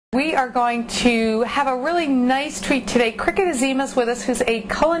We are going to have a really nice treat today. Cricket Azima's with us, who's a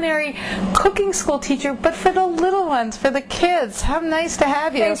culinary cooking school teacher, but for the little ones, for the kids. How nice to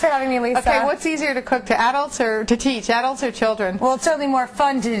have you. Thanks for having me, Lisa. Okay, what's easier to cook, to adults or to teach, adults or children? Well, it's certainly more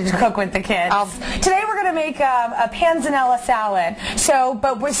fun to cook with the kids. Today we're going to make a panzanella salad. We're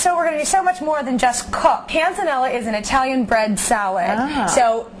going to do so much more than just cook. Panzanella is an Italian bread salad.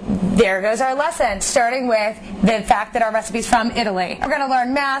 So there goes our lesson, starting with the fact that our recipe's from Italy. We're going to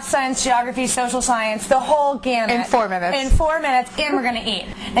learn math, science, geography, social science, the whole gamut. In 4 minutes. In 4 minutes, and we're going to eat.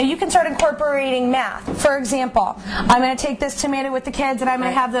 Now you can start incorporating math. For example, I'm going to take this tomato with the kids and I'm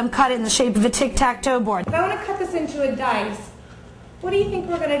going to have them cut it in the shape of a tic-tac-toe board. If I want to cut this into a dice, what do you think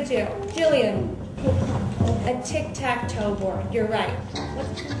we're going to do? Jillian, a tic-tac-toe board. You're right.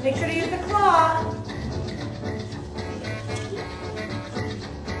 Let's make sure to use the claw.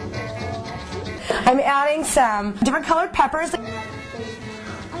 I'm adding some different colored peppers.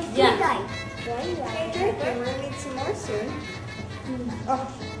 Yeah. We're going to need some more soon. Oh,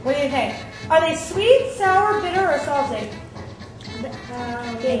 what do you think? Are they sweet, sour, bitter, or salty?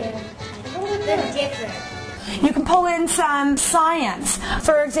 Bitter. They're different. You can pull in some science.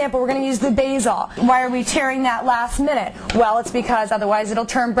 For example, we're going to use the basil. Why are we tearing that last minute? Well, it's because otherwise it'll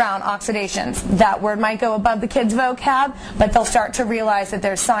turn brown, oxidations. That word might go above the kids' vocab, but they'll start to realize that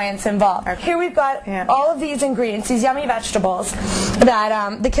there's science involved. Here we've got all of these ingredients, these yummy vegetables,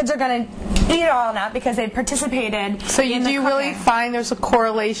 that the kids are going to eat all now because they participated. So do you really find there's a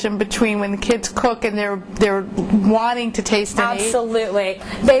correlation between when the kids cook and they're wanting to taste and eat? Absolutely.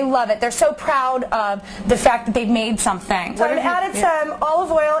 They love it. They're so proud of the fact that they've made something. So I've added some olive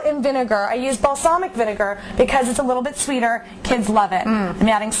oil and vinegar. I use balsamic vinegar because it's a little bit sweeter. Kids love it. I'm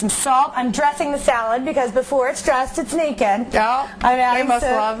adding some salt. I'm dressing the salad because before it's dressed, it's naked. Oh, I'm adding they must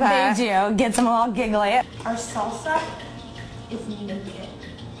love that. They do. Gets them all giggly. Our salsa is naked.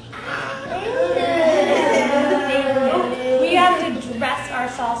 We have to dress our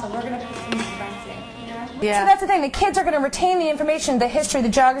salsa. We're going to put some dressing. So that's the thing. The kids are going to retain the information, the history, the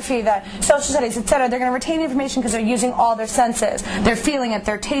geography, the social studies, etc. They're going to retain the information because they're using all their senses. They're feeling it,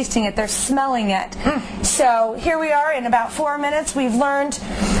 they're tasting it, they're smelling it. So here we are in about 4 minutes. We've learned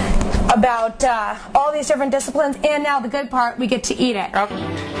about all these different disciplines, and now the good part, we get to eat it. What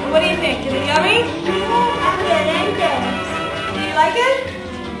do you think? Is it yummy? Do you like it?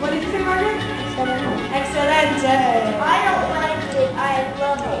 What did you say, Margaret? Excelente. I don't like it. I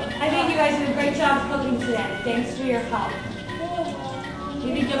love it. I think you guys did a great job cooking today. Thanks for your help.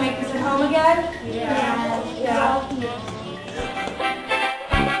 You think you'll make this at home again? Yeah.